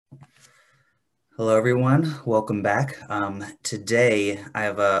Hello, everyone. Welcome back. Today, I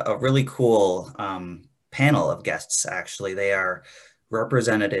have a really cool panel of guests, actually. They are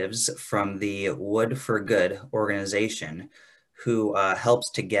representatives from the Wood for Good organization who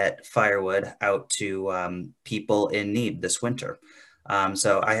helps to get firewood out to people in need this winter.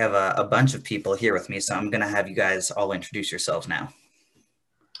 So I have a bunch of people here with me, so I'm going to have you guys all introduce yourselves now.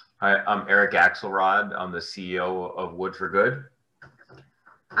 Hi, I'm Eric Axelrod. I'm the CEO of Wood for Good.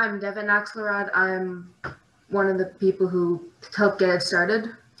 I'm Devin Axelrod. I'm one of the people who helped get it started.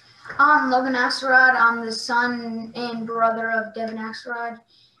 I'm Logan Axelrod. I'm the son and brother of Devin Axelrod.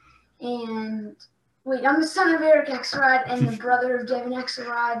 And I'm the son of Eric Axelrod and the brother of Devin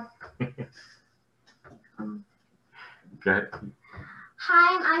Axelrod. Good.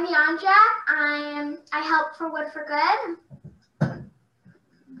 Hi, I'm Yanja. I help for Wood for Good.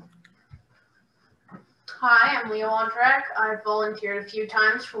 Hi, I'm Leo Ondrak. I've volunteered a few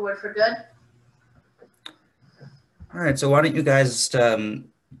times for Wood for Good. All right, so why don't you guys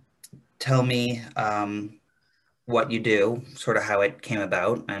tell me what you do, sort of how it came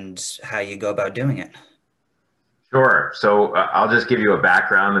about, and how you go about doing it. Sure. So I'll just give you a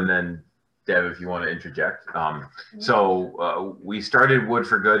background, and then Dev, if you want to interject. We started Wood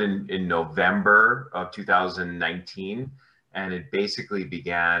for Good in November of 2019, and it basically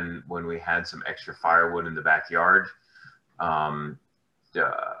began when we had some extra firewood in the backyard.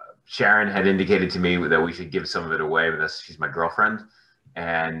 Sharon had indicated to me that we should give some of it away, but she's my girlfriend,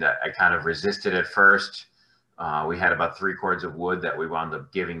 and I kind of resisted at first. We had about 3 cords of wood that we wound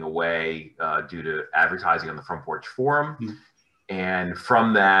up giving away due to advertising on the Front Porch Forum. Mm-hmm. And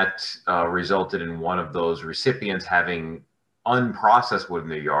from that resulted in one of those recipients having unprocessed wood in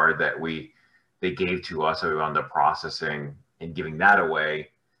their yard that they gave to us. So we wound up processing and giving that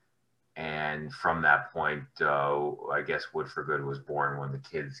away. And from that point, I guess Wood for Good was born when the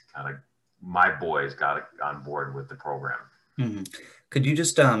kids my boys got on board with the program. Mm-hmm. Could you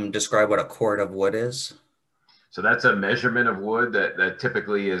just describe what a cord of wood is? So that's a measurement of wood that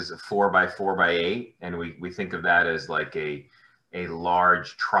typically is 4 by 4 by 8. And we think of that as like a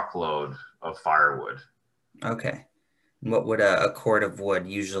large truckload of firewood. Okay. What would a cord of wood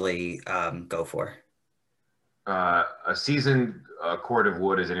usually go for? A seasoned cord of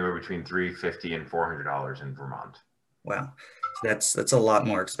wood is anywhere between $350 and $400 in Vermont. Wow, so that's a lot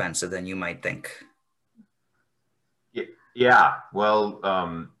more expensive than you might think. Yeah.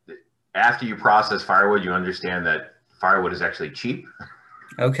 Well, after you process firewood, you understand that firewood is actually cheap.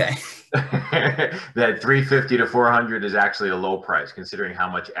 Okay. That $350 to $400 is actually a low price, considering how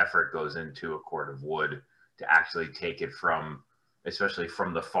much effort goes into a cord of wood to actually take it especially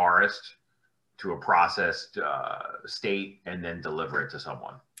from the forest, to a processed state and then deliver it to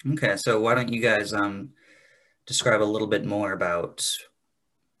someone. Okay, so why don't you guys describe a little bit more about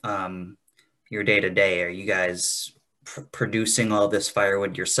your day-to-day? Are you guys producing all this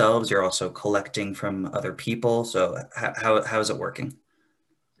firewood yourselves? You're also collecting from other people. So how is it working?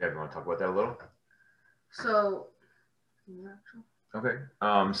 Yeah, you want to talk about that a little? So, okay.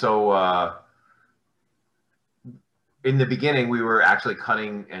 In the beginning, we were actually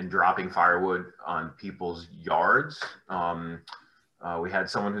cutting and dropping firewood on people's yards. We had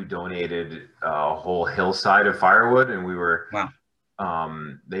someone who donated a whole hillside of firewood, and we were, wow.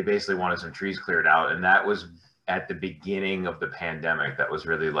 They basically wanted some trees cleared out, and that was at the beginning of the pandemic. That was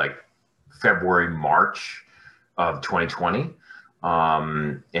really like February, March of 2020.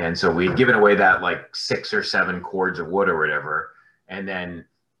 And so we'd given away that like 6 or 7 cords of wood or whatever. And then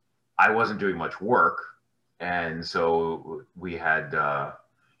I wasn't doing much work. And so we're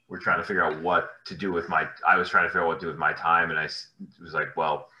trying to figure out what to do with I was trying to figure out what to do with my time. And I was like,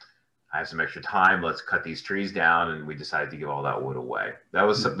 well, I have some extra time. Let's cut these trees down. And we decided to give all that wood away. That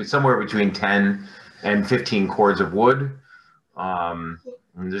was somewhere between 10 and 15 cords of wood. And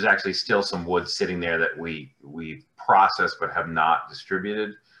there's actually still some wood sitting there that we processed but have not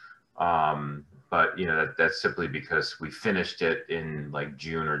distributed. But that's simply because we finished it in like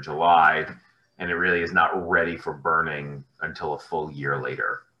June or July, and it really is not ready for burning until a full year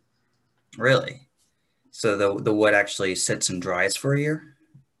later. Really? So the wood actually sits and dries for a year?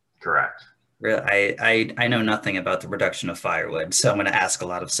 Correct. Really? I know nothing about the production of firewood, so I'm going to ask a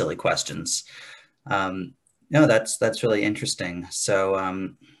lot of silly questions. No, that's really interesting. So,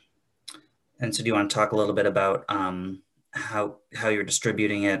 and so do you want to talk a little bit about how you're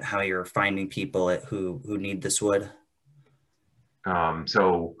distributing it, how you're finding people who need this wood?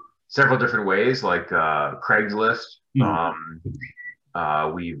 So several different ways, like Craigslist.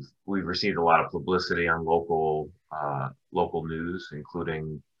 Mm-hmm. We've received a lot of publicity on local news,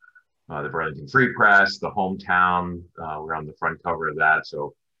 including the Burlington Free Press, the Hometown. We're on the front cover of that.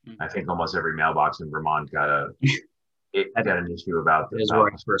 So I think almost every mailbox in Vermont got an issue about It is where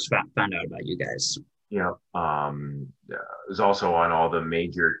I first found out about you guys. Yeah. It was also on all the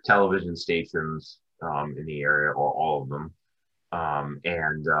major television stations in the area, or all of them.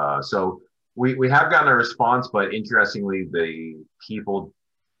 So we have gotten a response, but interestingly, the people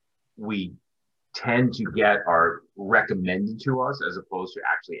we tend to get are recommended to us as opposed to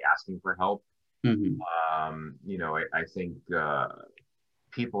actually asking for help. Mm-hmm. I think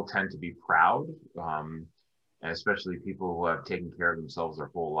people tend to be proud, and especially people who have taken care of themselves their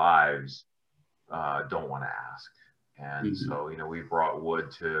whole lives don't want to ask. And so, we brought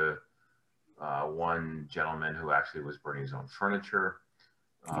wood to one gentleman who actually was burning his own furniture.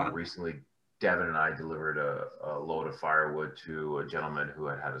 Wow. Recently, Devin and I delivered a load of firewood to a gentleman who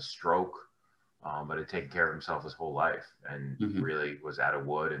had a stroke, but had taken care of himself his whole life, and really was out of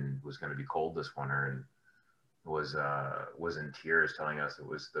wood and was going to be cold this winter, and was in tears telling us it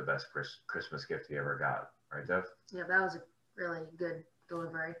was the best Christmas gift he ever got. Right, Dev? Yeah, that was a really good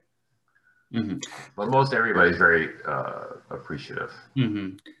delivery. Mm-hmm. But most everybody's very appreciative.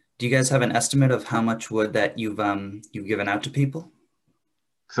 Mm-hmm. Do you guys have an estimate of how much wood that you've given out to people?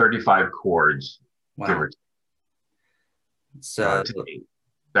 35 cords. Wow. So to date.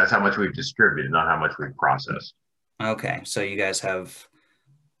 That's how much we've distributed, not how much we've processed. Okay, so you guys have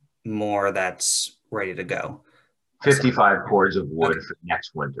more that's ready to go. 55 cords of wood for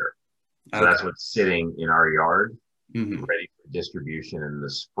next winter. So that's what's sitting in our yard, ready for distribution in the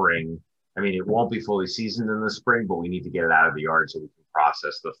spring. I mean, it won't be fully seasoned in the spring, but we need to get it out of the yard so we can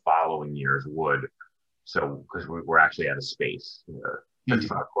process the following year's wood. So, because we're actually out of space.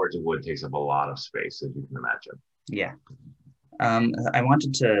 55 cords of wood takes up a lot of space, as you can imagine. Yeah. I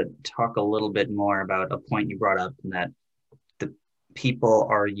wanted to talk a little bit more about a point you brought up, in that the people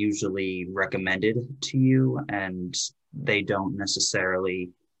are usually recommended to you and they don't necessarily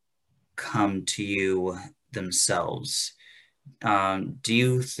come to you themselves. Do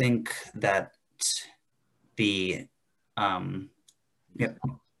you think that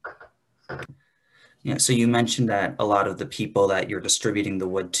so you mentioned that a lot of the people that you're distributing the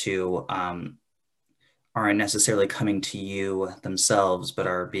wood to aren't necessarily coming to you themselves, but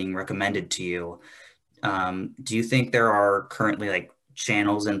are being recommended to you. Do you think there are currently like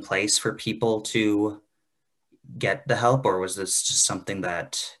channels in place for people to get the help, or was this just something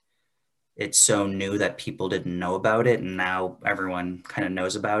that it's so new that people didn't know about it and now everyone kind of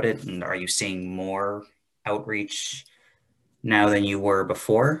knows about it? And are you seeing more outreach now than you were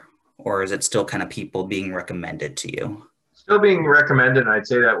before, or is it still kind of people being recommended to you? Still being recommended, and I'd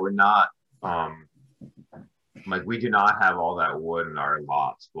say that we're not we do not have all that wood in our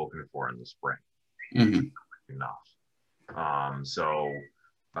lot spoken for in the spring. Enough. So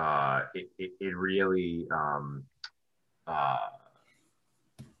it really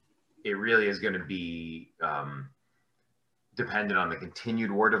is going to be dependent on the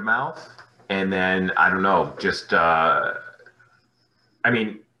continued word of mouth. And then, I don't know, just, I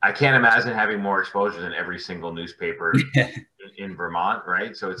mean, I can't imagine having more exposure than every single newspaper in Vermont,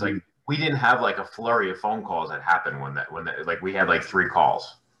 right? So it's like, we didn't have like a flurry of phone calls that happened when like we had like 3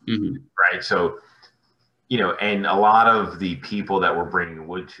 calls, right? So, and a lot of the people that we're bringing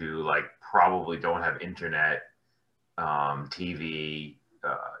wood to, like, probably don't have internet, TV,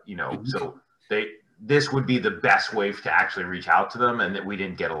 so this would be the best way to actually reach out to them, and that we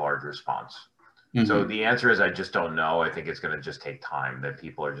didn't get a large response. So the answer is, I just don't know. I think it's going to just take time, that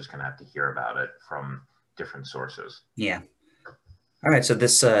people are just going to have to hear about it from different sources. Yeah. All right. So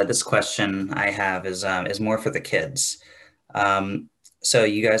this question I have is more for the kids. So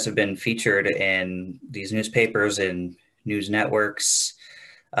you guys have been featured in these newspapers and news networks.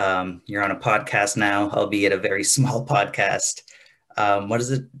 You're on a podcast now, albeit a very small podcast. What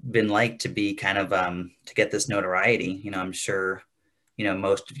has it been like to be kind of to get this notoriety? I'm sure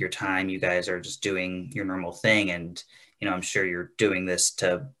most of your time you guys are just doing your normal thing, and I'm sure you're doing this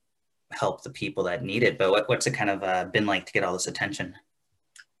to help the people that need it. But what's it kind of been like to get all this attention?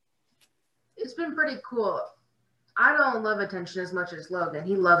 It's been pretty cool. I don't love attention as much as Logan.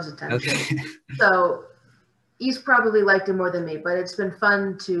 He loves attention. Okay. So he's probably liked it more than me, but it's been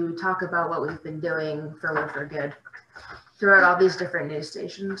fun to talk about what we've been doing for Wood for Good throughout all these different news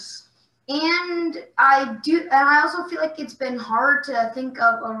stations. And I also feel like it's been hard to think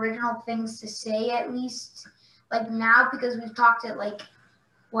of original things to say, at least like now, because we've talked at like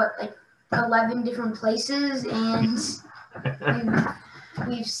 11 different places, and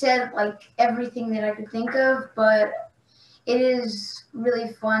we've said like everything that I could think of, but it is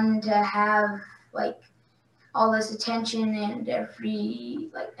really fun to have like all this attention and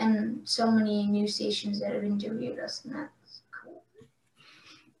and so many news stations that have interviewed us, and that's cool.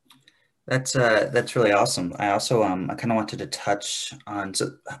 That's really awesome. I also I kind of wanted to touch on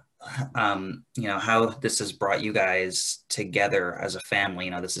how this has brought you guys together as a family.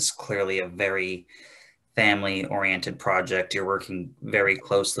 This is clearly a very family-oriented project. You're working very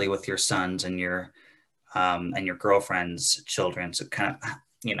closely with your sons and your girlfriend's children. So kind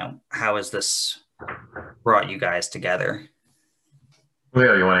of, how has this brought you guys together?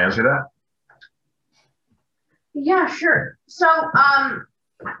 Leo, you want to answer that? Yeah, sure. So,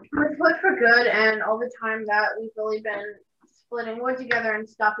 with Wood for Good and all the time that we've really been splitting wood together and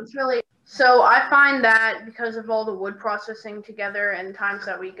stuff, it's really so I find that because of all the wood processing together and times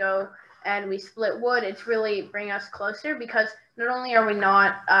that we go and we split wood, it's really bring us closer because not only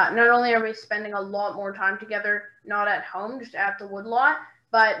are we spending a lot more time together, not at home, just at the wood lot,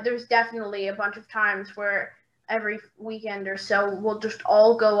 but there's definitely a bunch of times where every weekend or so we'll just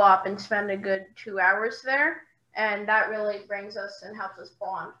all go up and spend a good 2 hours there, and that really brings us and helps us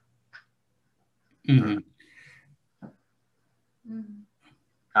bond. Mm-hmm.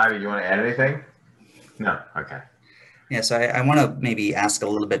 Ivy, you want to add anything? No. Okay. Yeah, so I want to maybe ask a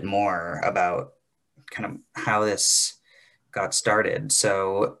little bit more about kind of how this got started.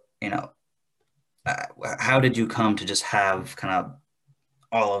 So, how did you come to just have kind of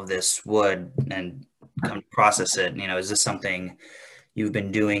all of this wood and come to process it? Is this something you've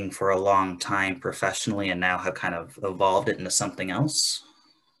been doing for a long time professionally and now have kind of evolved it into something else?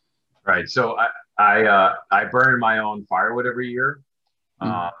 Right. So I burn my own firewood every year.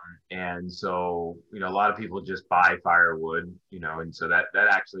 Mm-hmm. And so, a lot of people just buy firewood, and so that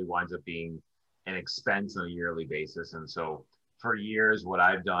actually winds up being an expense on a yearly basis. And so for years, what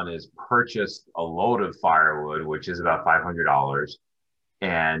I've done is purchased a load of firewood, which is about $500.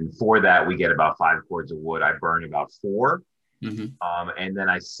 And for that, we get about 5 cords of wood. I burn about 4. Mm-hmm. And then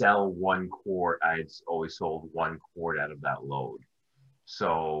I sell 1 cord. I always sold 1 cord out of that load.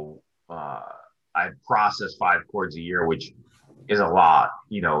 So I process 5 cords a year, which is a lot,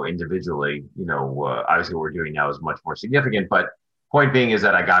 individually. Obviously what we're doing now is much more significant, but point being is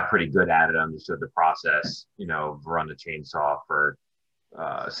that I got pretty good at it, understood the process, run the chainsaw for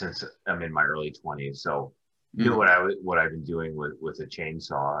since I'm in my early 20s. So knew what I've been doing with a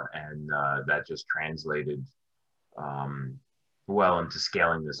chainsaw, and that just translated well into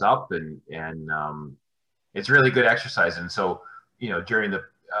scaling this up, and it's really good exercise. And so during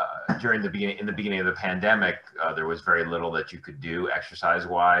the beginning of the pandemic, there was very little that you could do exercise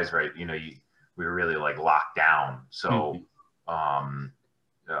wise, right? We were really like locked down, so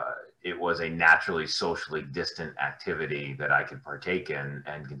it was a naturally socially distant activity that I could partake in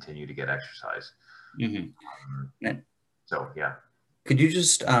and continue to get exercise. So yeah. Could you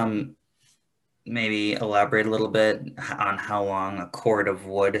just maybe elaborate a little bit on how long a cord of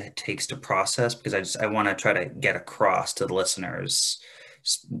wood takes to process? Because I want to try to get across to the listeners,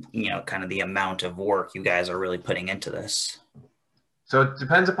 kind of the amount of work you guys are really putting into this. So it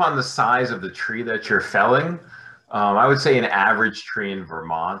depends upon the size of the tree that you're felling. I would say an average tree in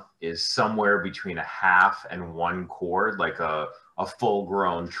Vermont is somewhere between a half and 1 cord, like a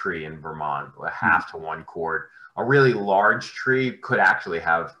full-grown tree in Vermont, a half to 1 cord. A really large tree could actually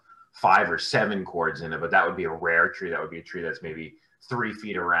have 5 or 7 cords in it, but that would be a rare tree. That would be a tree that's maybe 3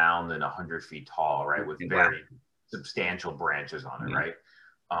 feet around and 100 feet tall, right? With very substantial branches on it, right?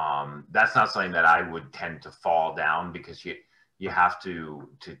 That's not something that I would tend to fall down, because you have to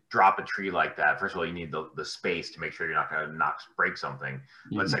drop a tree like that. First of all, you need the space to make sure you're not going to break something.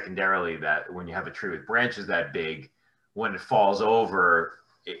 But secondarily, that when you have a tree with branches that big, when it falls over,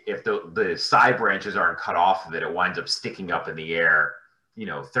 if the side branches aren't cut off of it, it winds up sticking up in the air,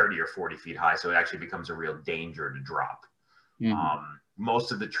 30 or 40 feet high. So it actually becomes a real danger to drop.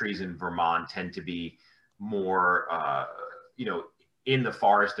 Most of the trees in Vermont tend to be more, in the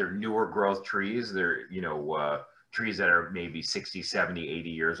forest. They're newer growth trees. They're, trees that are maybe 60, 70, 80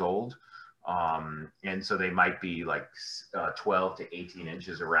 years old. And so they might be like 12 to 18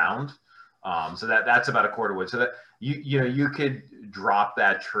 inches around. So that's about a cord of wood. So that you could drop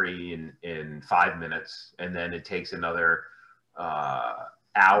that tree in 5 minutes, and then it takes another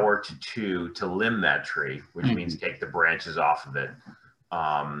hour to 2 to limb that tree, which means take the branches off of it,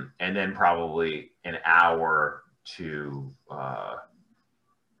 and then probably an hour to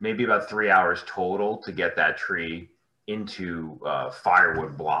maybe about 3 hours total to get that tree into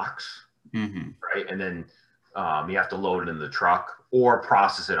firewood blocks, right? And then you have to load it in the truck or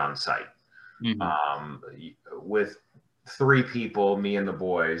process it on site. With 3 people, me and the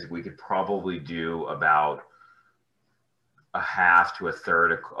boys, we could probably do about a half to a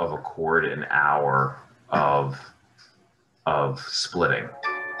third of a cord an hour of splitting.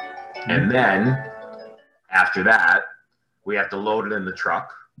 And then after that, we have to load it in the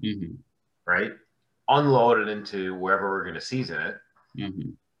truck. right? Unload it into wherever we're going to season it,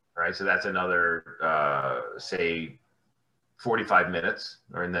 right? So that's another, say, 45 minutes,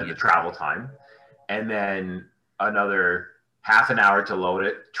 and then the travel time, and then another half an hour to load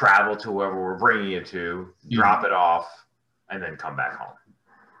it, travel to wherever we're bringing it to, drop it off, and then come back home.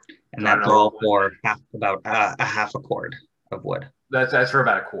 And that's all for about a half a cord of wood. That's for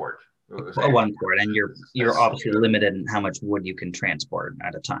about a cord. One cord, and you're obviously limited in how much wood you can transport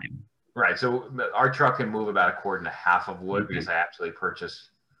at a time. Right. So our truck can move about a cord and a half of wood because I actually purchased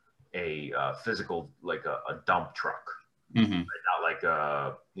a physical, like a dump truck. Not like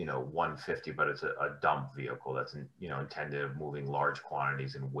a 150, but it's a dump vehicle that's intended of moving large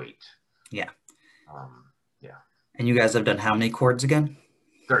quantities in weight. Yeah. And you guys have done how many cords again?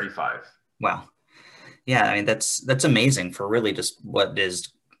 35. Wow. Yeah, I mean that's amazing for really just what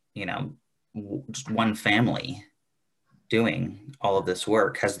is just one family doing all of this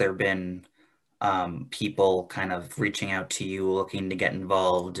work. Has there been people kind of reaching out to you looking to get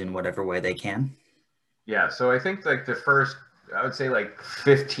involved in whatever way they can? Yeah, so I think like the first, I would say like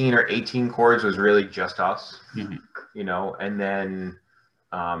 15 or 18 cords was really just us, and then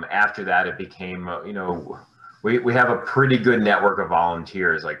after that it became, we have a pretty good network of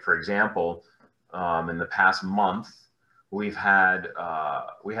volunteers. Like for example, in the past month, we had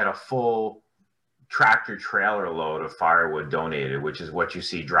a full tractor trailer load of firewood donated, which is what you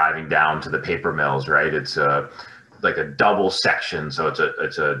see driving down to the paper mills, right? It's like a double section, so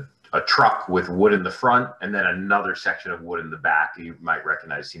it's a truck with wood in the front and then another section of wood in the back. You might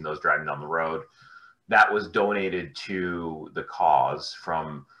recognize seeing those driving down the road. That was donated to the cause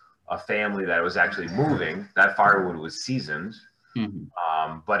from a family that was actually moving. That firewood was seasoned,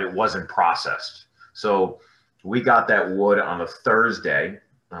 but it wasn't processed. So we got that wood on a Thursday.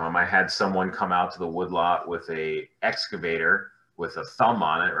 I had someone come out to the woodlot with a excavator with a thumb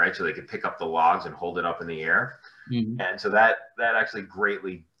on it, right? So they could pick up the logs and hold it up in the air. And so that actually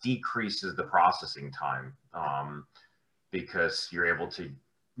greatly decreases the processing time, because you're able to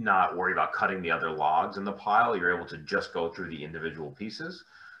not worry about cutting the other logs in the pile. You're able to just go through the individual pieces.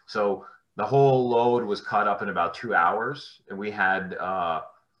 So the whole load was cut up in about 2 hours, and we had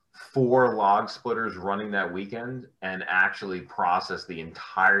 4 log splitters running that weekend and actually processed the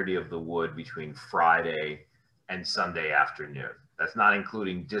entirety of the wood between Friday and Sunday afternoon. That's not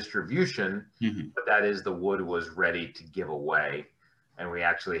including distribution, but that is the wood was ready to give away. And we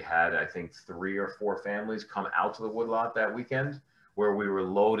actually had, I think, 3 or 4 families come out to the woodlot that weekend where we were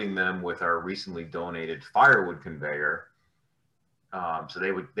loading them with our recently donated firewood conveyor. So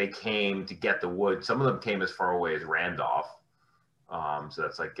they came to get the wood. Some of them came as far away as Randolph. So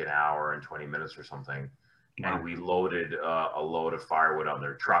that's like an hour and 20 minutes or something. Wow. And we loaded a load of firewood on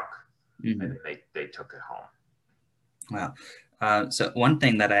their truck, and they took it home. Wow. So one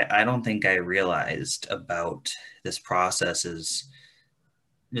thing that I don't think I realized about this process is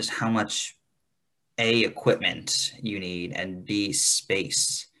just how much A, equipment you need, and B,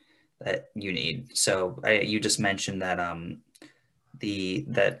 space that you need. So you just mentioned that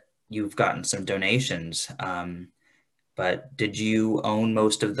that you've gotten some donations, but did you own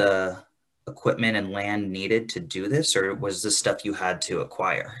most of the equipment and land needed to do this, or was this stuff you had to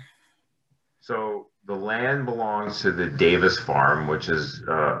acquire? So the land belongs to the Davis Farm, which is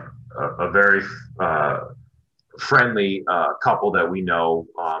a very friendly couple that we know,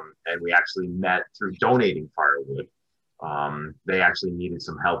 and we actually met through donating firewood. They actually needed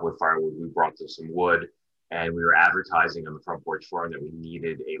some help with firewood. We brought them some wood, and we were advertising on the Front Porch Forum that we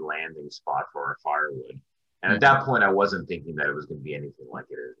needed a landing spot for our firewood. And at that point, I wasn't thinking that it was going to be anything like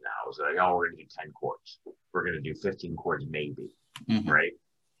it is now. I was like, oh, we're going to do 10 cords. We're going to do 15 cords maybe, right?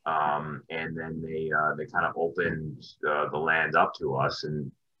 And then they kind of opened the land up to us,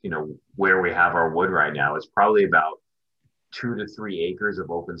 and where we have our wood right now is probably about 2 to 3 acres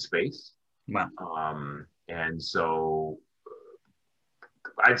of open space. Wow. And so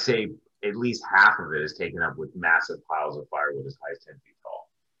I'd say at least half of it is taken up with massive piles of firewood as high as 10 feet tall.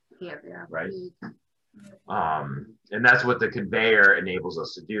 Yeah. Right. And that's what the conveyor enables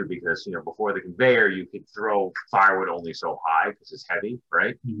us to do, because before the conveyor you could throw firewood only so high because it's heavy,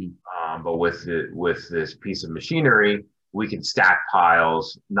 right? But with this piece of machinery, we can stack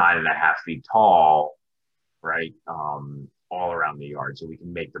piles 9.5 feet tall, right, all around the yard, so we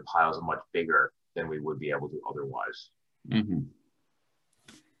can make the piles much bigger than we would be able to otherwise.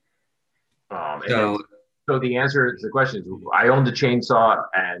 So the answer to the question is, I owned a chainsaw,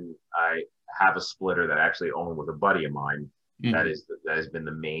 and I have a splitter that I actually own with a buddy of mine. That has been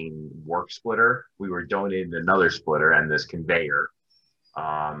the main work splitter. We were donating another splitter and this conveyor,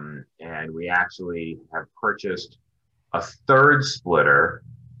 and we actually have purchased a third splitter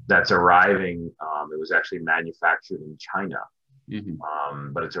that's arriving. It was actually manufactured in China,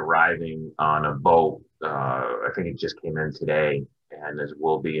 but it's arriving on a boat. I think it just came in today, and it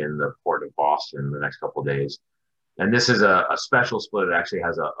will be in the port of Boston in the next couple of days. And this is a special split. It actually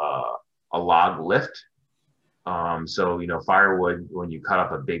has a log lift. So, firewood, when you cut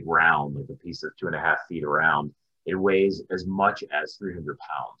up a big round, like a piece that's 2.5 feet around, it weighs as much as 300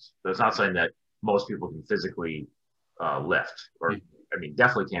 pounds. So it's not something that most people can physically lift, or I mean,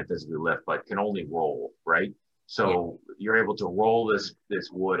 definitely can't physically lift, but can only roll, right? So you're able to roll this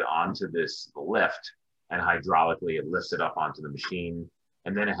wood onto this lift, and hydraulically it lifts it up onto the machine.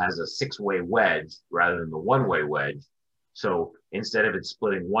 And then it has a 6-way wedge rather than the 1-way wedge. So instead of it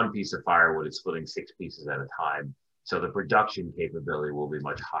splitting one piece of firewood, it's splitting 6 pieces at a time. So the production capability will be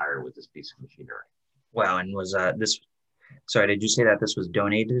much higher with this piece of machinery. Wow. And was this, sorry, did you say that this was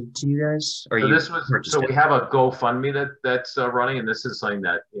donated to you guys? Or So you this was, purchased so it? we have a GoFundMe that's running, and this is something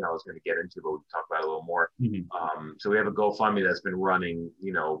that, I was going to get into, but we can talk about it a little more. So we have a GoFundMe that's been running,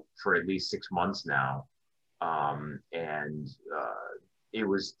 for at least 6 months now. It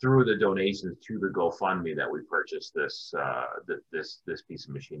was through the donations to the GoFundMe that we purchased this piece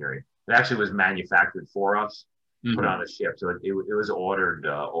of machinery. It actually was manufactured for us, put on a ship. So it was ordered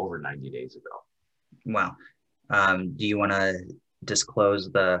over 90 days ago. Wow. Do you want to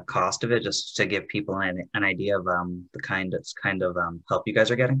disclose the cost of it, just to give people an idea of the kind of help you guys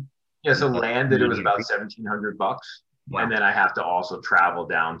are getting? Yeah, so landed, it was about $1,700. Wow. And then I have to also travel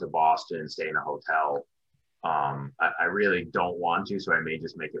down to Boston and stay in a hotel. I really don't want to, so I may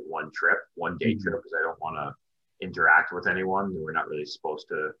just make it one day trip, because I don't want to interact with anyone. We're not really supposed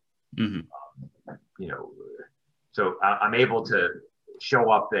to, so I'm able to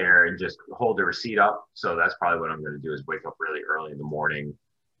show up there and just hold the receipt up. So that's probably what I'm going to do, is wake up really early in the morning.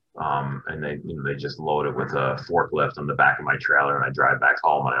 And they just load it with a forklift on the back of my trailer, and I drive back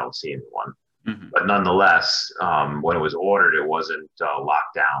home and I don't see anyone. But nonetheless, when it was ordered, it wasn't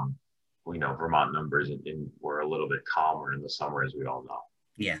locked down. Vermont numbers were a little bit calmer in the summer, as we all know.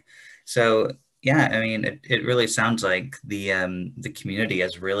 Yeah. So yeah, I mean, it really sounds like the community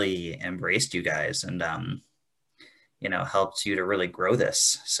has really embraced you guys and helped you to really grow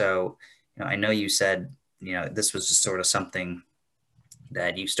this. So I know you said this was just sort of something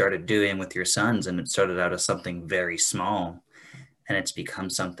that you started doing with your sons, and it started out as something very small, and it's become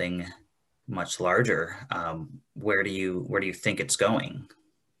something much larger. Where do you think it's going?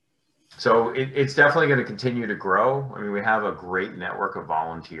 So it's definitely going to continue to grow. I mean, we have a great network of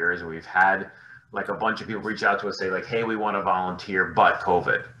volunteers. We've had like a bunch of people reach out to us, say like, hey, we want to volunteer, but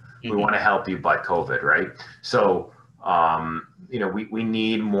COVID. We want to help you, but COVID, right? So, we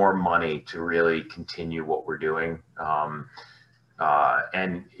need more money to really continue what we're doing.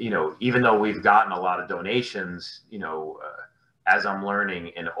 Even though we've gotten a lot of donations, as I'm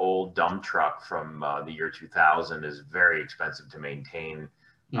learning, an old dump truck from the year 2000 is very expensive to maintain.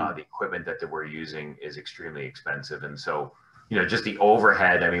 The equipment that we're using is extremely expensive. And so, just the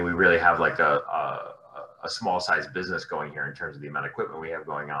overhead, I mean, we really have like a small size business going here in terms of the amount of equipment we have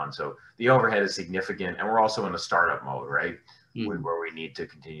going on. So the overhead is significant, and we're also in a startup mode, right? Where we need to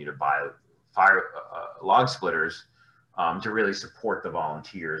continue to buy log splitters to really support the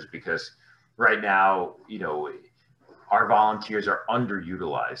volunteers, because right now, our volunteers are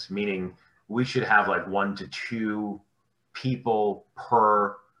underutilized, meaning we should have like 1 to 2 people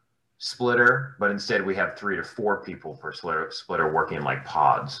per splitter, but instead we have 3 to 4 people per splitter working in like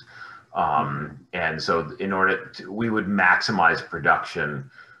pods. And so in order to, we would maximize production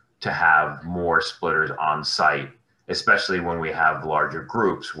to have more splitters on site, especially when we have larger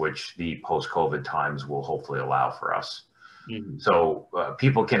groups, which the post-COVID times will hopefully allow for us. So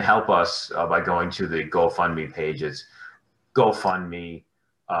people can help us by going to the GoFundMe page. It's GoFundMe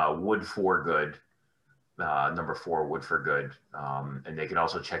Wood for Good. Number 4, Wood for Good. And they can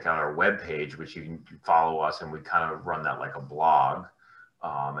also check out our webpage, which you can follow us, and we kind of run that like a blog.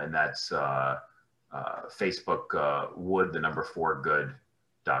 And that's Facebook, wood, the number 4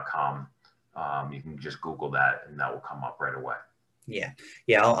 good.com. You can just Google that, and that will come up right away. Yeah.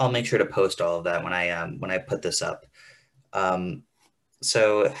 I'll make sure to post all of that when I put this up.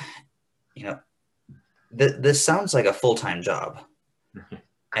 So, this sounds like a full-time job.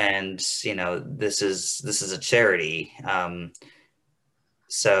 And this is a charity.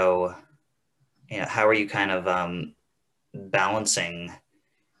 So how are you kind of balancing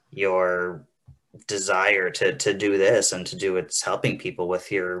your desire to do this and to do what's helping people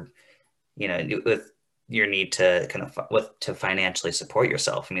with your with your need to kind of to financially support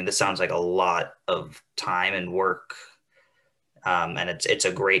yourself? I mean, this sounds like a lot of time and work, and it's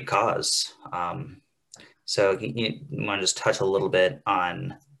a great cause. So you want to just touch a little bit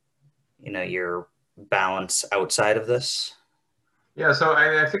on your balance outside of this? Yeah, so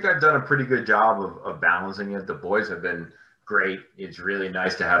I think I've done a pretty good job of balancing it. The boys have been great. It's really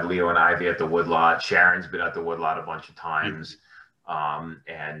nice to have Leo and Ivy at the woodlot. Sharon's been at the woodlot a bunch of times.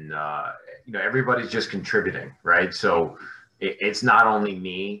 And everybody's just contributing, right? So it's not only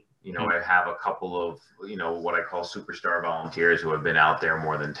me. I have a couple of, what I call superstar volunteers who have been out there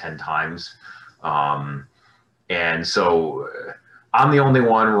more than 10 times. And so I'm the only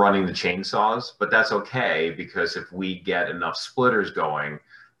one running the chainsaws, but that's okay, because if we get enough splitters going,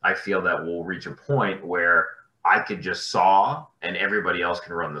 I feel that we'll reach a point where I could just saw and everybody else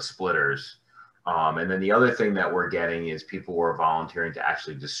can run the splitters. And then the other thing that we're getting is people who are volunteering to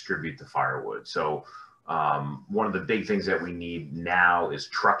actually distribute the firewood. So one of the big things that we need now is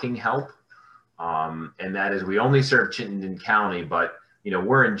trucking help. And that is, we only serve Chittenden County, but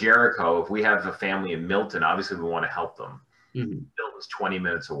we're in Jericho. If we have a family in Milton, obviously we want to help them. Milton's 20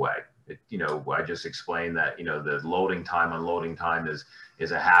 minutes away. I just explained that, the loading time, unloading time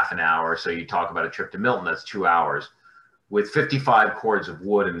is a half an hour. So you talk about a trip to Milton, that's 2 hours. With 55 cords of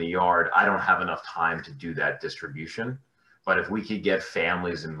wood in the yard, I don't have enough time to do that distribution. But if we could get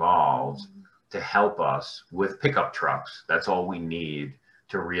families involved to help us with pickup trucks, that's all we need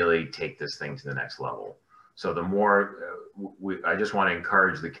to really take this thing to the next level. So the more, I just want to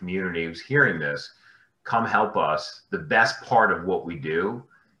encourage the community who's hearing this, come help us. The best part of what we do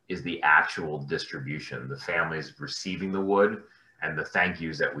is the actual distribution, the families receiving the wood and the thank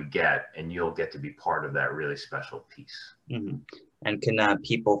yous that we get, and you'll get to be part of that really special piece. And can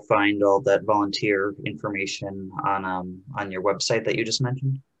people find all that volunteer information on your website that you just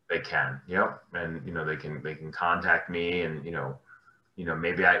mentioned? They can, yep. And they can contact me, and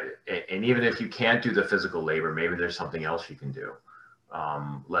maybe and even if you can't do the physical labor, maybe there's something else you can do.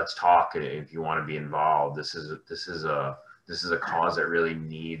 Let's talk if you want to be involved. This is a cause that really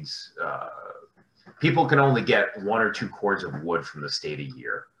needs. People can only get 1 or 2 cords of wood from the state a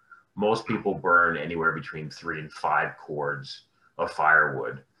year. Most people burn anywhere between 3 and 5 cords of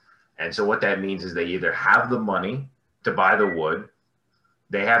firewood. And so what that means is they either have the money to buy the wood,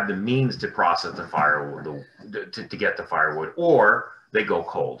 they have the means to process the firewood, to get the firewood, or they go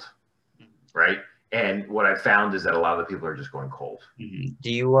cold, right? And what I found is that a lot of the people are just going cold.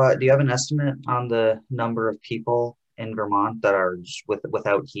 Do you have an estimate on the number of people in Vermont that are just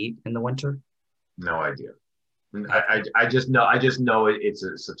without heat in the winter? No idea. I just know it's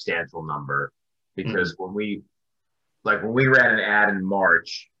a substantial number, because when we ran an ad in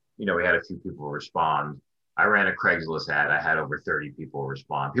March, we had a few people respond. I ran a Craigslist ad. I had over 30 people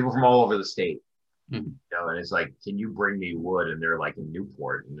respond. People from all over the state. And it's like, can you bring me wood? And they're like in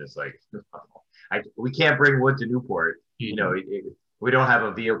Newport, and it's like, we can't bring wood to Newport. We don't have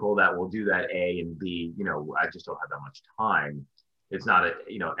a vehicle that will do that. A and B. I just don't have that much time. It's not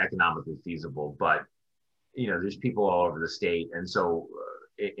economically feasible, but there's people all over the state. And so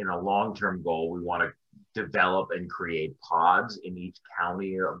in a long-term goal, we want to develop and create pods in each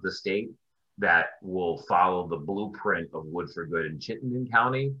county of the state that will follow the blueprint of Wood for Good in Chittenden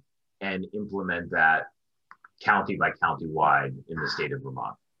County and implement that county by county wide in the state of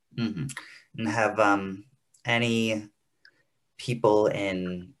Vermont. And have any people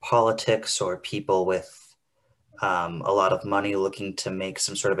in politics or people with a lot of money looking to make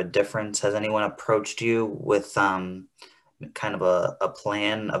some sort of a difference, has anyone approached you with kind of a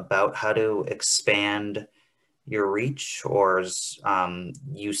plan about how to expand your reach, or are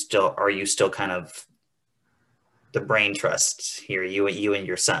you still kind of the brain trust here, you and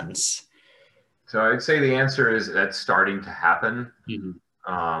your sons? So I'd say the answer is that's starting to happen.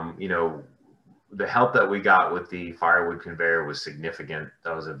 The help that we got with the firewood conveyor was significant.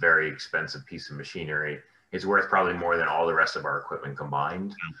 That was a very expensive piece of machinery. It's worth probably more than all the rest of our equipment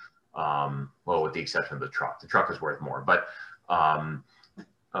combined. Well, with the exception of the truck. The truck is worth more, but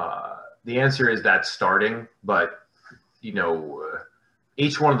the answer is that's starting. But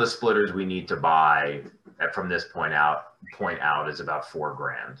each one of the splitters we need to buy from this point out is about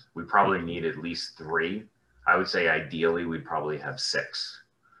 $4,000. We probably need at least 3. I would say ideally we'd probably have 6.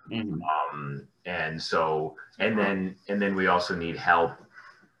 And then we also need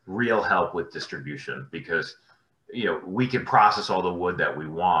real help with distribution, because we can process all the wood that we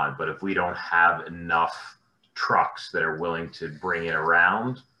want, but if we don't have enough trucks that are willing to bring it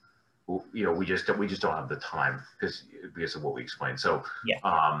around, we just don't have the time because of what we explained. So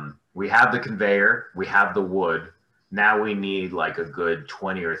we have the conveyor, we have the wood. Now we need like a good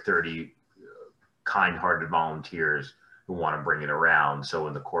 20 or 30 kind-hearted volunteers who want to bring it around. So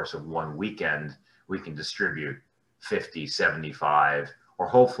in the course of one weekend, we can distribute 50, 75, or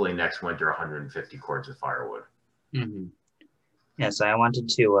hopefully next winter, 150 cords of firewood. Yes, I wanted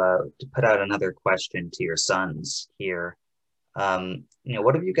to put out another question to your sons here.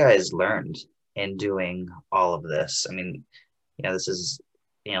 What have you guys learned in doing all of this? I mean, this is,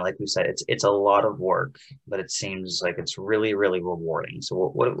 like we said, it's a lot of work, but it seems like it's really, really rewarding. So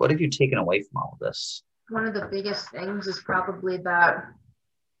what have you taken away from all of this? One of the biggest things is probably that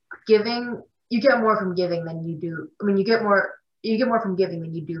giving, you get more from giving than you do. I mean, you get more from giving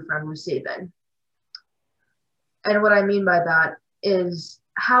than you do from receiving. And what I mean by that is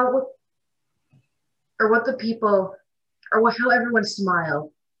how everyone's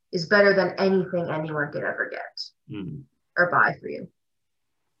smile is better than anything anyone could ever get or buy for you.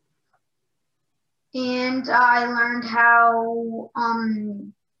 And I learned how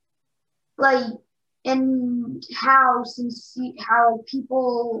like and how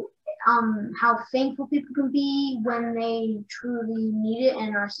people how thankful people can be when they truly need it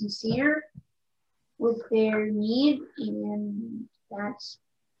and are sincere with their need, and that's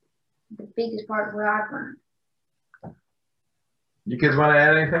the biggest part of what I've learned. You kids want to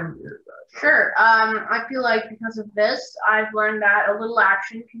add anything? Sure. I feel like because of this, I've learned that a little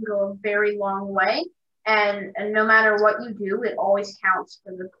action can go a very long way, and no matter what you do, it always counts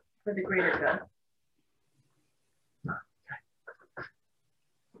for the greater good.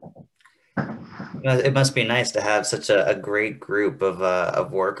 It must be nice to have such a great group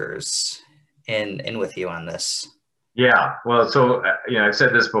of workers in with you on this. Yeah, well, so I've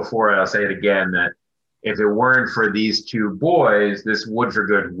said this before, and I'll say it again, that if it weren't for these two boys, this Wood for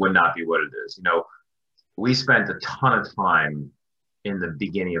Good would not be what it is. We spent a ton of time in the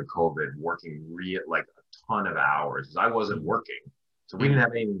beginning of COVID working like a ton of hours. I wasn't working, so we didn't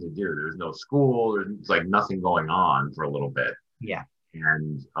have anything to do. There was no school. There's like nothing going on for a little bit. Yeah.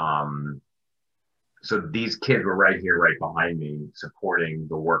 And so these kids were right here, right behind me, supporting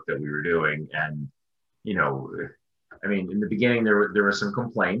the work that we were doing. And, I mean, in the beginning, there were some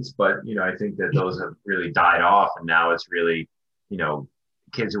complaints, but, I think that those have really died off. And now it's really,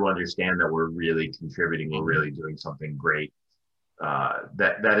 kids who understand that we're really contributing, we're really doing something great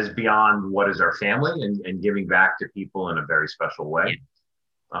that is beyond what is our family and giving back to people in a very special way.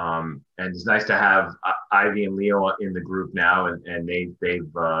 And it's nice to have Ivy and Leo in the group now, and they've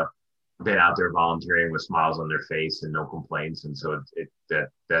been out there volunteering with smiles on their face and no complaints. And so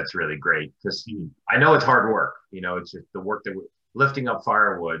that's really great, because I know it's hard work. It's just the work that lifting up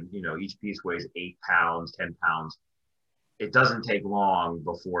firewood, each piece weighs 8 pounds, 10 pounds. It doesn't take long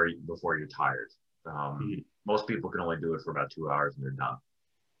before you're tired. Most people can only do it for about 2 hours and they're done.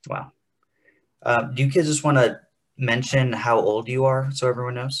 Wow. Do you kids just want to mention how old you are so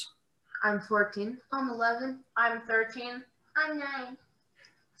everyone knows? I'm 14. I'm 11. I'm 13. I'm 9.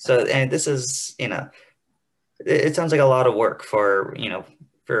 So, and this is, it sounds like a lot of work for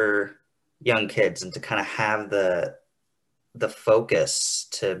young kids, and to kind of have the focus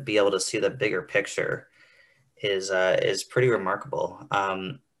to be able to see the bigger picture is pretty remarkable.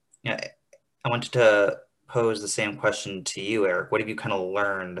 I wanted to pose the same question to you, Eric. What have you kind of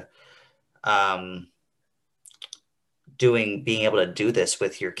learned being able to do this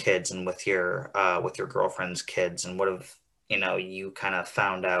with your kids and with your girlfriend's kids, and what have you kind of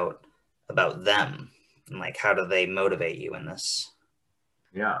found out about them, and like how do they motivate you in this?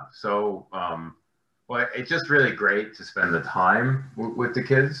 Yeah, so well, it's just really great to spend the time with the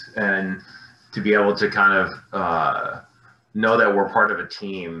kids and to be able to kind of know that we're part of a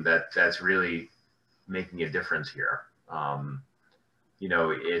team that's really making a difference here.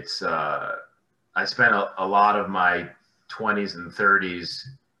 It's I spent a lot of my 20s and 30s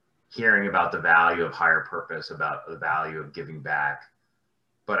hearing about the value of higher purpose, about the value of giving back,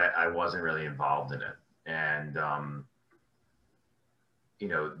 but I wasn't really involved in it. And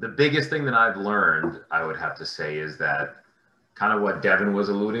the biggest thing that I've learned, I would have to say, is that kind of what Devin was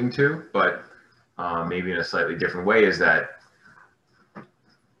alluding to, but maybe in a slightly different way, is that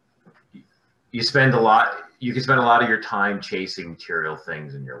you can spend a lot of your time chasing material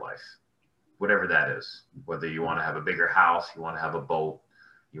things in your life, whatever that is, whether you want to have a bigger house, you want to have a boat,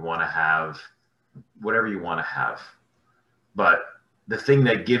 you want to have whatever you want to have. But the thing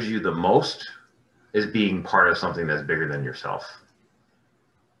that gives you the most is being part of something that's bigger than yourself.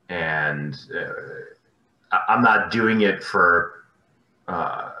 And I'm not doing it for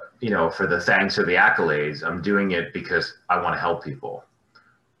the thanks or the accolades. I'm doing it because I want to help people.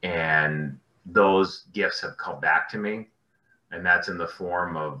 And those gifts have come back to me. And that's in the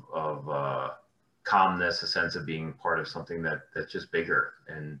form of calmness, a sense of being part of something that's just bigger.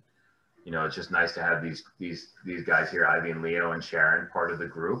 And, it's just nice to have these guys here, Ivy and Leo and Sharon, part of the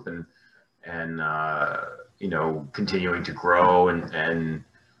group, and continuing to grow and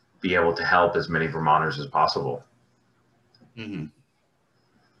be able to help as many Vermonters as possible. Hmm.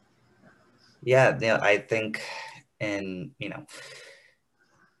 Yeah, yeah, I think in,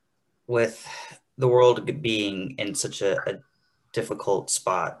 with the world being in such a difficult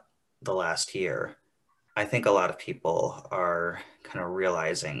spot the last year, I think a lot of people are kind of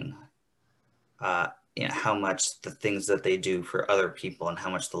realizing uh, how much the things that they do for other people and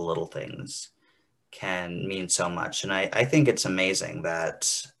how much the little things can mean so much. And I think it's amazing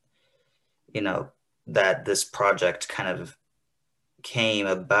that, you know, that this project kind of came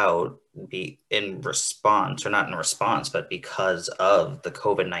about be in response, or not in response, but because of the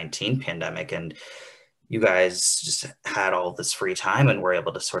COVID-19 pandemic. And you guys just had all this free time and were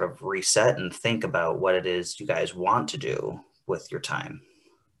able to sort of reset and think about what it is you guys want to do with your time.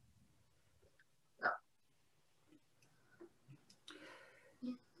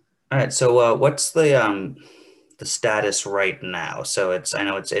 All right. So what's the status right now? So I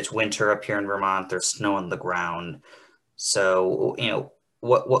know it's winter up here in Vermont. There's snow on the ground. So,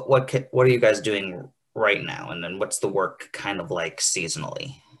 what are you guys doing right now? And then what's the work kind of like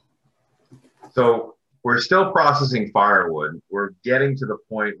seasonally? So we're still processing firewood. We're getting to the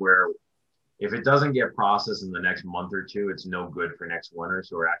point where if it doesn't get processed in the next month or two, it's no good for next winter.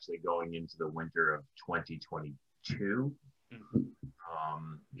 So we're actually going into the winter of 2022,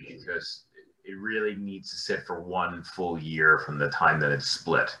 because it really needs to sit for one full year from the time that it's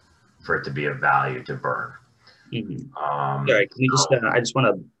split for it to be of value to burn. Mm-hmm. All right, can we just? I just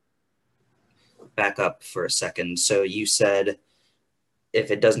want to back up for a second. So you said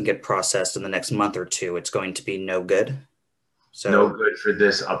if it doesn't get processed in the next month or two, it's going to be no good. So no good for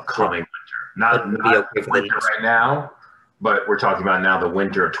this upcoming winter. Not okay for winter right now, but we're talking about now the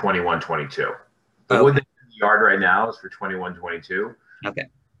winter of 21-22. The wood that's in the yard right now is for 21-22. Okay.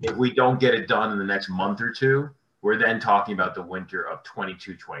 If we don't get it done in the next month or two, we're then talking about the winter of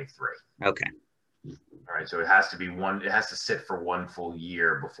 22-23. Okay. All right. So it has to sit for one full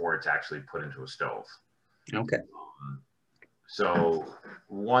year before it's actually put into a stove. Okay. So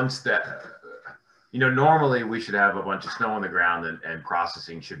once that, normally we should have a bunch of snow on the ground and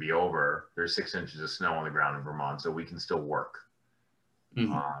processing should be over. There's 6 inches of snow on the ground in Vermont, so we can still work.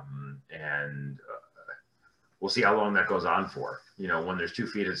 Mm-hmm. And we'll see how long that goes on for. When there's 2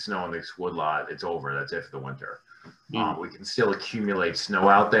 feet of snow on this wood lot, it's over. That's it for the winter. Mm-hmm. We can still accumulate snow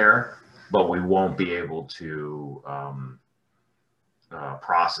out there, but we won't be able to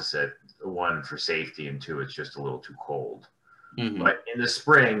process it. One, for safety, and two, it's just a little too cold. Mm-hmm. But in the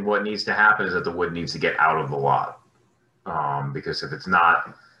spring, what needs to happen is that the wood needs to get out of the lot. Because if it's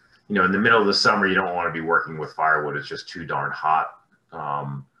not, in the middle of the summer, you don't want to be working with firewood. It's just too darn hot.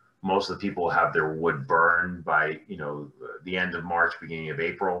 Most of the people have their wood burned by, the end of March, beginning of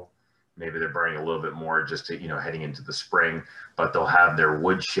April. Maybe they're burning a little bit more just to, heading into the spring, but they'll have their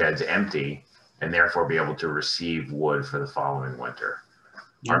wood sheds empty and therefore be able to receive wood for the following winter.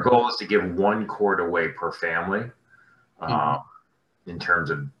 Mm-hmm. Our goal is to give 1 cord away per family. In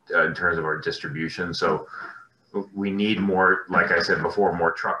terms of our distribution. So we need more, like I said before,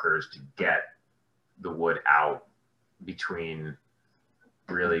 more truckers to get the wood out between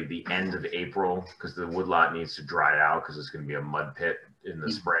really the end of April, because the wood lot needs to dry out because it's going to be a mud pit in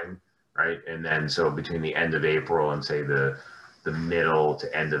the spring, right? And then so between the end of April and say the middle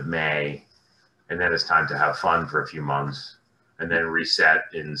to end of May, and then it's time to have fun for a few months, and then reset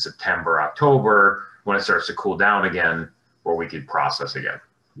in September, October, when it starts to cool down again, or we could process again.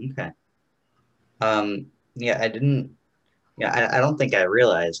 Okay. I don't think I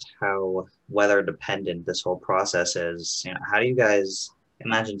realized how weather dependent this whole process is. How do you guys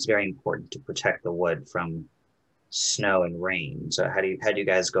imagine it's very important to protect the wood from snow and rain? So how do you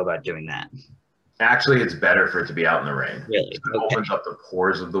guys go about doing that? Actually, it's better for it to be out in the rain. Really? So it opens up the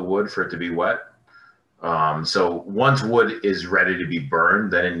pores of the wood for it to be wet. So once wood is ready to be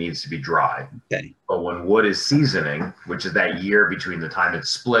burned, then it needs to be dry. Okay. But when wood is seasoning, which is that year between the time it's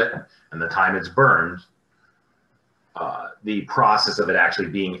split and the time it's burned, the process of it actually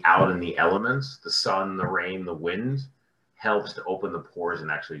being out in the elements, the sun, the rain, the wind, helps to open the pores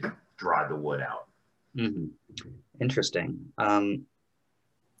and actually dry the wood out. Mm-hmm. Interesting.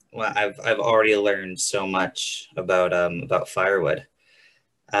 Well, I've already learned so much about firewood.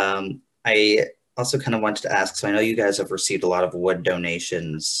 I also kind of wanted to ask, so I know you guys have received a lot of wood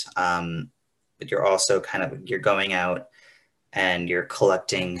donations, but you're also you're going out and you're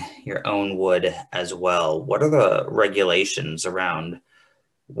collecting your own wood as well. What are the regulations around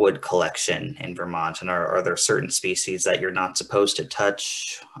wood collection in Vermont? And are there certain species that you're not supposed to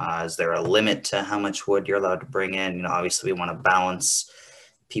touch? Is there a limit to how much wood you're allowed to bring in? Obviously we want to balance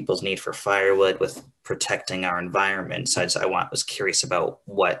people's need for firewood with protecting our environment. So I was curious about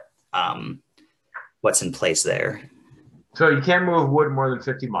what's in place there. So you can't move wood more than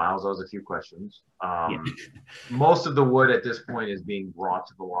 50 miles. That was a few questions. Most of the wood at this point is being brought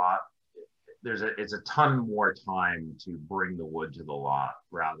to the lot. It's a ton more time to bring the wood to the lot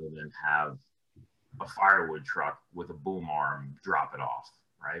rather than have a firewood truck with a boom arm drop it off,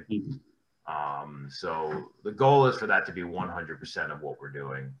 right? So the goal is for that to be 100% of what we're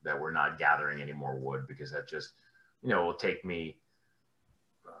doing, that we're not gathering any more wood, because that just, will take me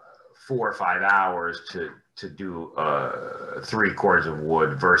 4 or 5 hours to do 3 cords of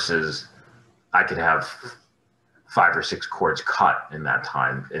wood versus I could have 5 or 6 cords cut in that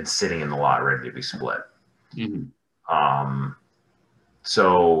time and sitting in the lot ready to be split.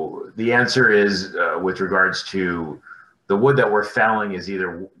 So the answer is, with regards to the wood that we're felling, is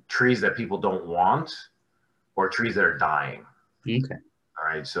either trees that people don't want or trees that are dying. Okay. All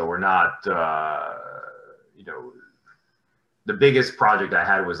right. So we're not, the biggest project I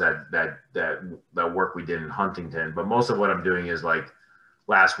had was that work we did in Huntington. But most of what I'm doing is, like,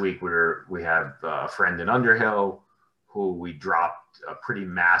 last week we have a friend in Underhill who we dropped a pretty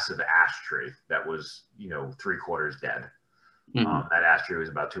massive ash tree that was 3/4 dead. That ash tree was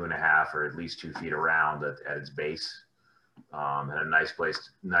about 2.5 or at least 2 feet around at its base. Had a nice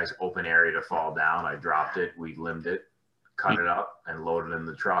open area to fall down. I dropped it, we limbed it, cut it up, and loaded it in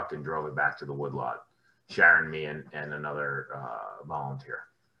the truck and drove it back to the woodlot. Sharon, me, and another volunteer.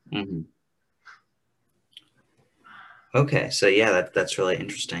 Okay, so yeah, that's really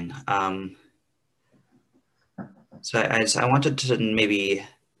interesting. So I wanted to maybe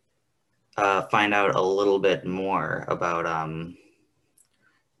find out a little bit more about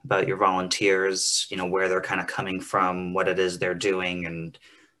your volunteers, where they're kind of coming from, what it is they're doing, and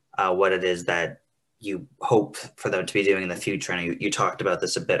what it is that you hope for them to be doing in the future. And you talked about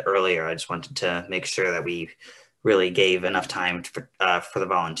this a bit earlier. I just wanted to make sure that we really gave enough time for the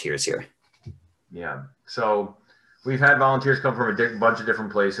volunteers here. Yeah, so we've had volunteers come from a bunch of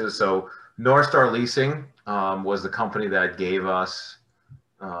different places. So North Star Leasing was the company that gave us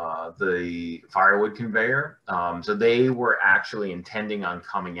the firewood conveyor. So they were actually intending on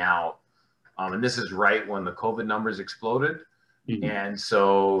coming out, and this is right when the COVID numbers exploded. And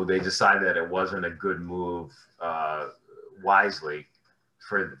so they decided that it wasn't a good move, wisely,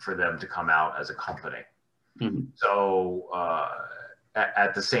 for them to come out as a company. So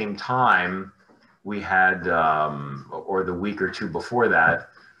at the same time, we had, or the week or two before that,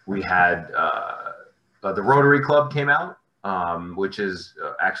 we had the Rotary Club came out, which is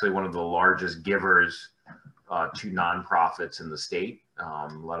actually one of the largest givers to nonprofits in the state. A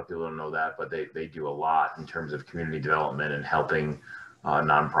lot of people don't know that, but they do a lot in terms of community development and helping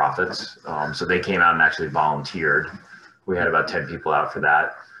nonprofits. So they came out and actually volunteered. We had about 10 people out for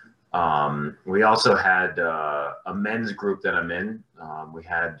that. We also had a men's group that I'm in. We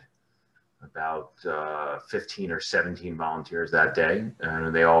had about 15 or 17 volunteers that day,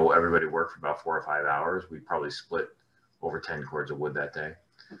 and everybody worked for about 4 or 5 hours. We probably split over 10 cords of wood that day.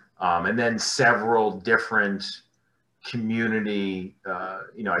 And then several different community,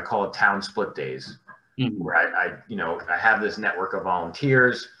 I call it town split days, where I have this network of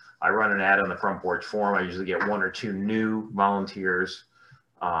volunteers. I run an ad on the Front Porch Forum. I usually get 1 or 2 new volunteers.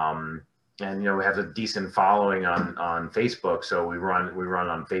 And, we have a decent following on Facebook. So we run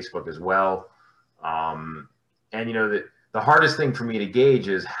on Facebook as well. And, the hardest thing for me to gauge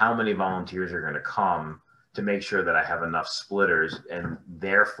is how many volunteers are going to come to make sure that I have enough splitters and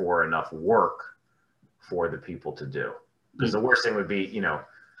therefore enough work for the people to do. Because the worst thing would be,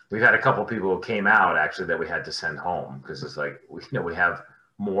 we've had a couple of people who came out actually that we had to send home, because it's like, we have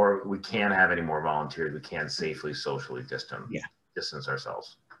more, we can't have any more volunteers. We can't safely socially distance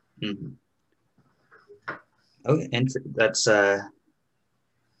ourselves. Okay, and that's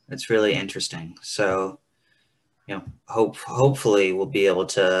really interesting. So, hopefully we'll be able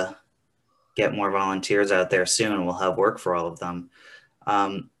to get more volunteers out there soon, and we'll have work for all of them.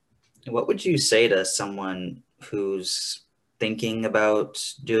 What would you say to someone who's thinking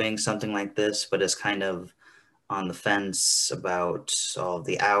about doing something like this, but is kind of on the fence about all of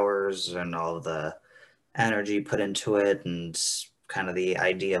the hours and all of the energy put into it, and kind of the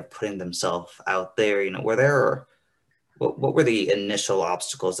idea of putting themselves out there? What were the initial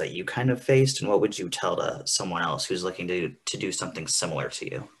obstacles that you kind of faced, and what would you tell to someone else who's looking to do something similar to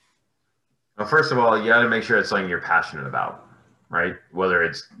you? Well, first of all, you got to make sure it's something you're passionate about, right?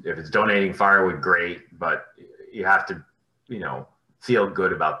 If it's donating firewood, great, but you have to, feel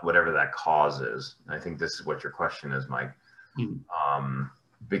good about whatever that cause is. And I think this is what your question is, Mike.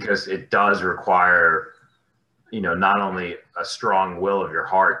 Because it does require, not only a strong will of your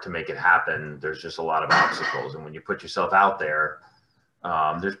heart to make it happen, there's just a lot of obstacles. And when you put yourself out there,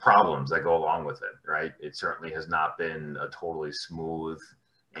 There's problems that go along with it, right? It certainly has not been a totally smooth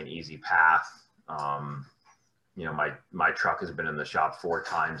and easy path. You know, my truck has been in the shop 4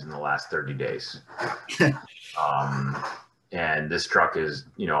 times in the last 30 days. And this truck is,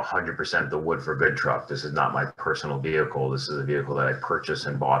 you know, 100% the Wood for Good truck. This is not my personal vehicle. This is a vehicle that I purchased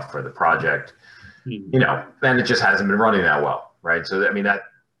and bought for the project, you know, and it just hasn't been running that well, right? So, I mean,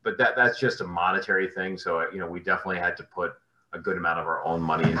 that's just a monetary thing. So, you know, we definitely had to put a good amount of our own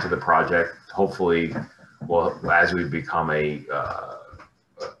money into the project. Hopefully, well, as we become a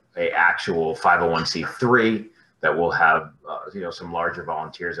actual 501c3, that we'll have, you know, some larger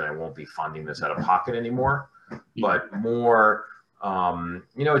volunteers, and I won't be funding this out of pocket anymore. But more,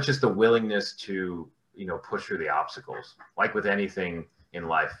 you know, it's just the willingness to, you know, push through the obstacles. Like with anything in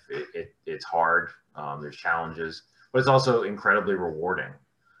life, it's hard. There's challenges, but it's also incredibly rewarding.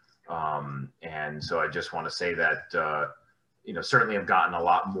 And so I just want to say that, you know, certainly I've gotten a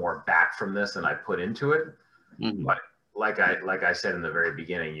lot more back from this than I put into it. But like I said in the very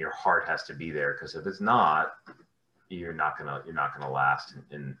beginning, your heart has to be there, because if it's not, you're not gonna last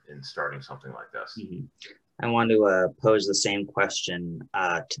in starting something like this. I want to pose the same question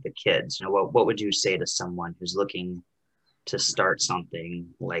to the kids. You know, what would you say to someone who's looking to start something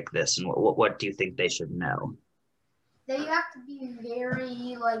like this, and what do you think they should know? That you have to be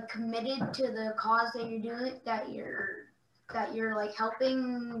very like committed to the cause that you're doing, that you're like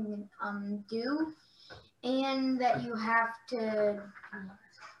helping do, and that you have to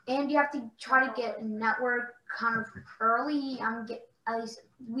try to get a network kind of early. At least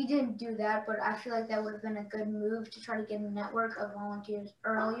we didn't do that, but I feel like that would have been a good move to try to get a network of volunteers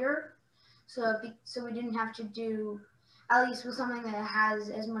earlier. So we didn't have to do, at least with something that has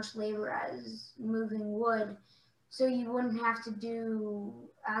as much labor as moving wood. So you wouldn't have to do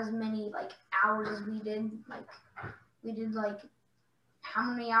as many like hours as we did. Like we did like how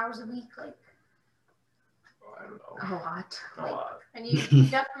many hours a week? Like I don't know. A lot. A lot. And you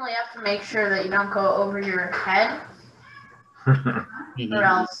definitely have to make sure that you don't go over your head, or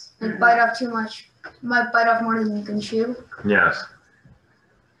else like bite off too much. You might bite off more than you can chew. Yes.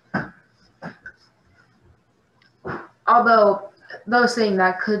 Although those things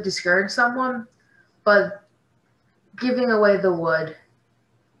that could discourage someone, but giving away the wood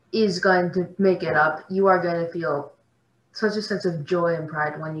is going to make it up. You are going to feel such a sense of joy and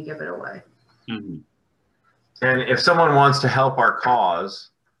pride when you give it away. And if someone wants to help our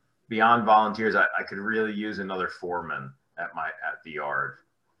cause beyond volunteers, I could really use another foreman at the yard.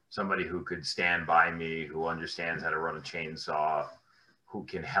 Somebody who could stand by me, who understands how to run a chainsaw, who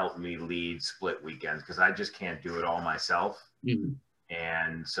can help me lead split weekends, because I just can't do it all myself.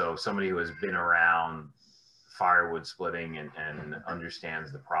 And so somebody who has been around firewood splitting and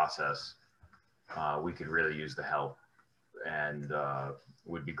understands the process, we could really use the help, and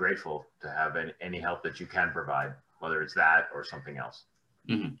would be grateful to have any help that you can provide, whether it's that or something else.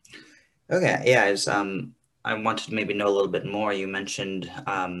 Okay, yeah, I wanted to maybe know a little bit more. You mentioned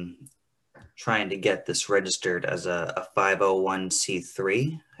trying to get this registered as a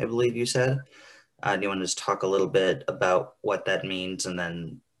 501c3, I believe you said. Do you want to just talk a little bit about what that means, and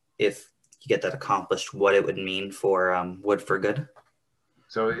then if you get that accomplished, what it would mean for Wood for Good?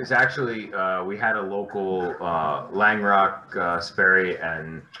 So it's actually, we had a local Langrock, Sperry,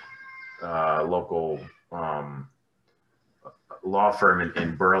 and local law firm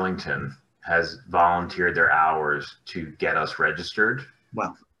in Burlington has volunteered their hours to get us registered.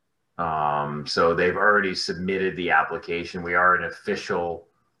 Wow. So they've already submitted the application. We are an official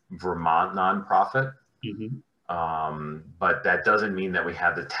Vermont nonprofit. But that doesn't mean that we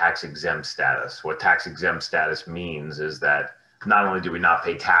have the tax exempt status. What tax exempt status means is that not only do we not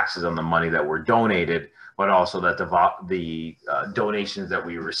pay taxes on the money that we're donated, but also that the donations that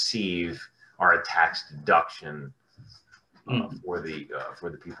we receive are a tax deduction for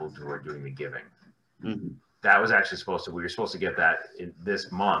the people who are doing the giving. That was actually we were supposed to get that in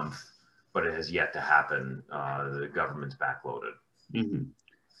this month, but it has yet to happen. The government's backloaded.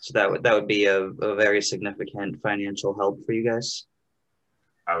 So that would be a very significant financial help for you guys?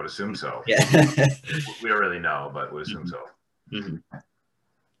 I would assume so. Yeah. We don't really know, but would assume so.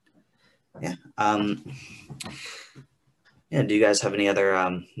 Yeah. Yeah. Do you guys have any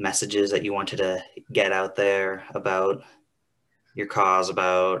other messages that you wanted to get out there about your cause,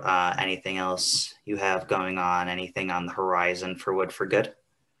 about anything else you have going on, anything on the horizon for Wood for Good?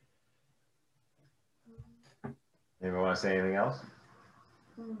 Anyone want to say anything else?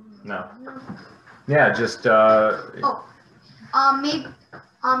 No. Yeah, just maybe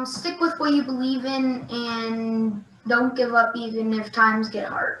stick with what you believe in and don't give up even if times get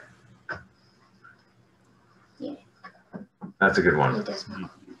hard. Yeah. That's a good one. He does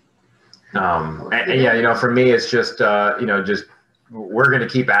not. And yeah, you know, for me, it's just, you know, just we're going to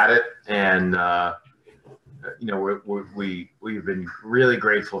keep at it. And, you know, we've been really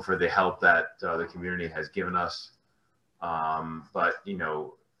grateful for the help that the community has given us. But, you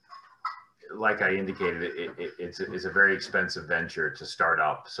know, like I indicated, it's a very expensive venture to start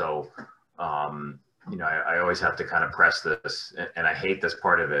up. So, you know, I always have to kind of press this, and I hate this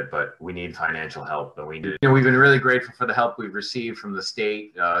part of it, but we need financial help. And you know, we've been really grateful for the help we've received from the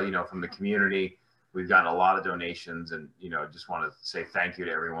state, you know, from the community. We've gotten a lot of donations, and, you know, just want to say thank you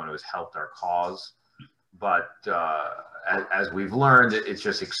to everyone who has helped our cause. But as we've learned, it's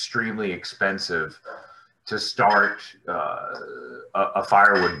just extremely expensive to start a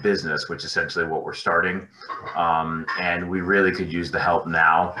firewood business, which is essentially what we're starting. And we really could use the help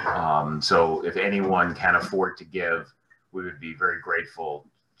now. So if anyone can afford to give, we would be very grateful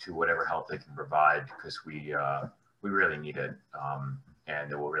to whatever help they can provide, because we really need it.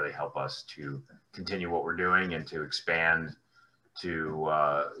 And it will really help us to continue what we're doing and to expand to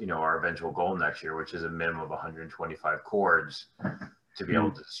you know, our eventual goal next year, which is a minimum of 125 cords, to be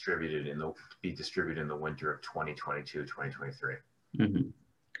able to distribute it be distributed in the winter of 2022, 2023. Mm-hmm.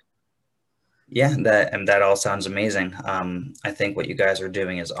 Yeah, that all sounds amazing. I think what you guys are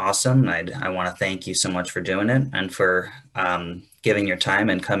doing is awesome. I want to thank you so much for doing it, and for giving your time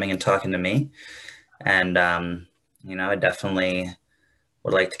and coming and talking to me. And you know, I definitely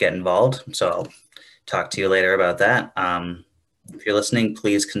would like to get involved. So I'll talk to you later about that. If you're listening,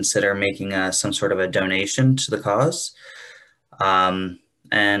 please consider making some sort of a donation to the cause.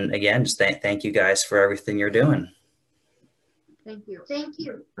 And again, just thank you guys for everything you're doing. Thank you. Thank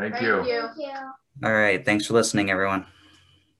you. Thank Thank you. you. Thank you. All right. Thanks for listening, everyone.